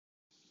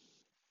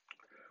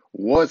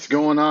What's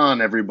going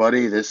on,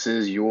 everybody? This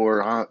is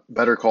your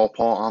Better Call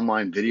Paul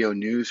online video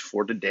news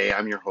for today.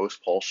 I'm your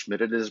host, Paul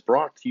Schmidt. It is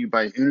brought to you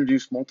by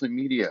Introduce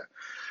Multimedia,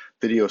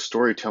 video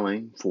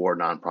storytelling for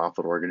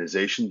nonprofit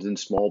organizations and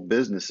small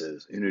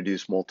businesses.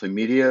 Introduce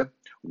Multimedia,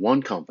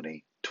 one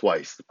company,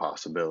 twice the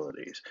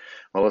possibilities.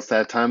 Well, it's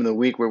that time of the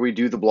week where we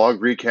do the blog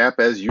recap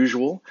as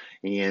usual.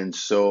 And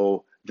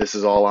so this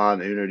is all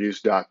on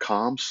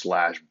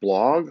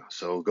introduce.com/blog.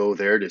 So go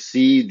there to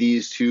see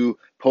these two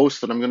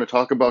posts that I'm going to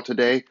talk about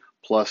today,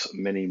 plus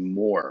many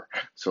more.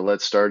 So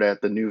let's start at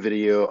the new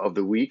video of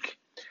the week.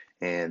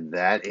 And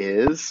that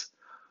is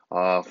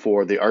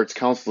for the Arts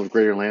Council of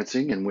Greater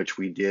Lansing, in which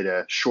we did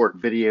a short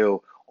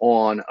video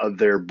on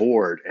their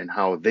board and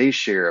how they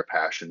share a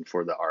passion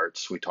for the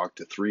arts. We talked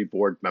to three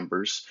board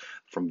members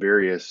from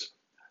various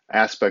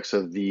aspects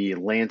of the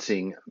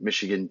Lansing,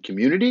 Michigan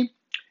community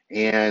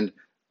and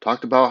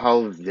talked about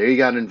how they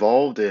got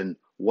involved and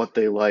what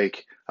they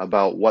like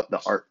about what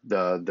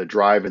the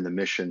drive and the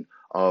mission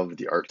of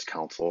the Arts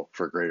Council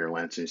for Greater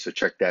Lansing. So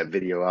check that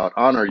video out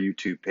on our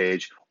YouTube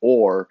page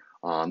or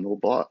on the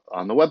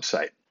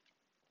website.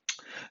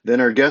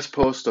 Then our guest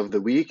post of the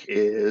week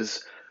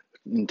is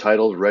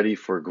entitled Ready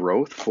for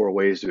Growth, Four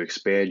Ways to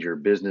Expand Your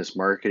Business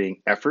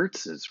Marketing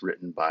Efforts. It's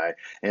written by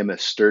Emma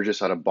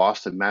Sturgis out of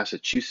Boston,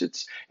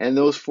 Massachusetts. And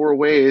those four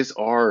ways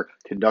are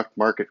conduct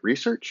market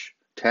research,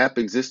 tap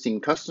existing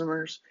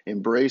customers,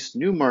 embrace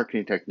new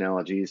marketing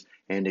technologies,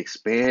 and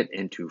expand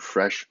into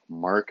fresh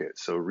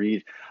markets. So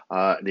read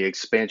the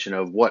expansion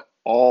of what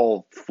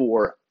all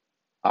four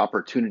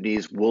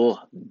opportunities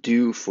will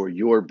do for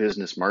your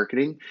business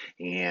marketing.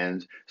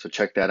 And so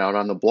check that out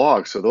on the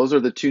blog. So those are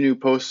the two new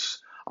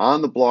posts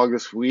on the blog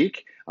this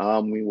week.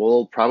 We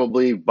will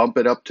probably bump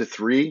it up to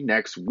 3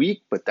 next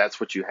week, but that's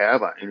what you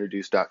have on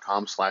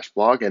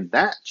introduce.com/blog. And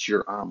that's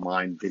your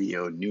online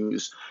video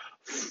news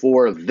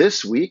for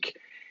this week.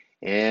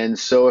 And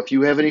so if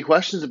you have any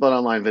questions about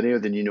online video,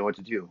 then you know what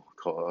to do.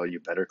 You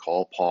better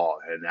call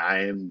Paul. And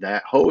I am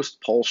that host,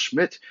 Paul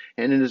Schmidt,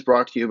 and it is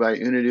brought to you by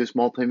Introduce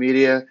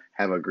Multimedia.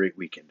 Have a great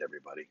weekend,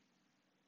 everybody.